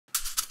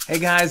Hey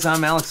guys,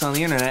 I'm Alex on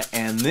the internet,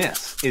 and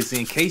this is the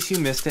In Case You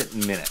Missed It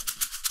Minute.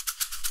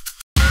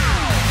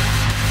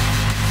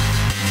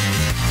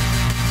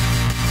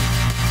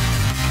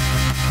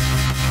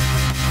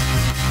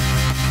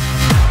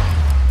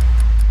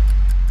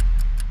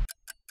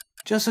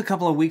 Just a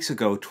couple of weeks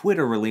ago,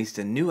 Twitter released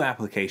a new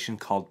application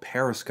called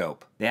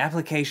Periscope. The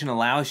application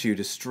allows you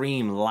to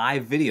stream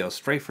live video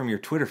straight from your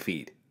Twitter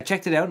feed. I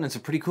checked it out and it's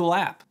a pretty cool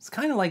app. It's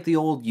kind of like the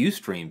old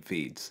Ustream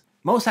feeds.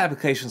 Most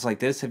applications like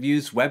this have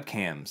used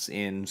webcams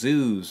in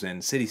zoos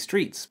and city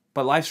streets,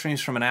 but live streams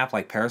from an app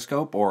like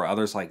Periscope or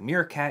others like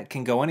Meerkat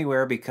can go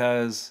anywhere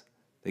because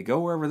they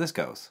go wherever this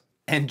goes.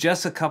 And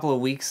just a couple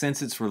of weeks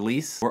since its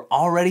release, we're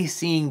already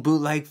seeing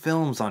bootleg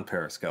films on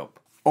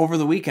Periscope. Over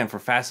the weekend for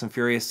Fast and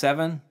Furious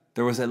 7,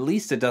 there was at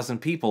least a dozen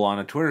people on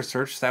a Twitter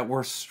search that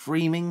were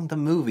streaming the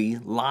movie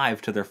live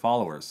to their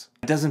followers.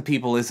 A dozen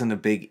people isn't a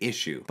big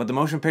issue, but the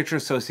Motion Picture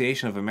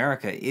Association of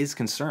America is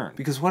concerned.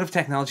 Because what if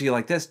technology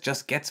like this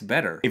just gets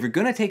better? If you're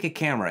going to take a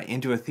camera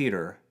into a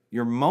theater,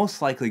 you're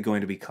most likely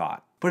going to be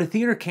caught. But a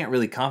theater can't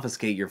really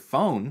confiscate your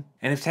phone,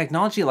 and if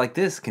technology like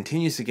this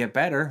continues to get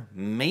better,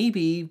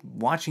 maybe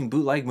watching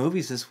bootleg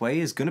movies this way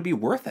is going to be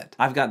worth it.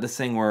 I've got this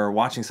thing where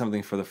watching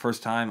something for the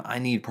first time, I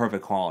need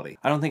perfect quality.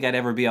 I don't think I'd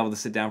ever be able to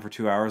sit down for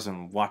 2 hours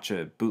and watch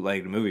a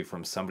bootlegged movie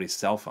from somebody's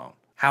cell phone.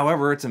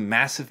 However, it's a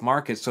massive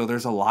market, so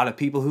there's a lot of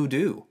people who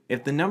do.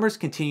 If the numbers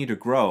continue to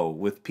grow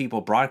with people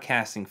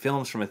broadcasting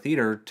films from a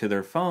theater to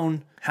their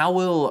phone, how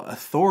will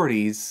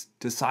authorities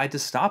decide to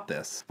stop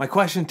this? My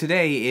question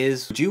today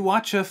is, would you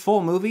watch a full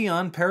movie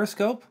on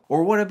Periscope?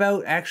 Or what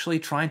about actually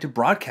trying to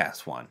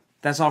broadcast one?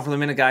 That's all for the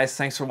minute, guys.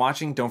 Thanks for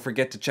watching. Don't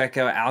forget to check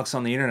out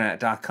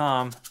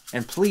alexontheinternet.com.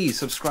 And please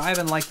subscribe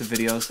and like the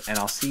videos, and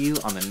I'll see you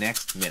on the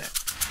next minute.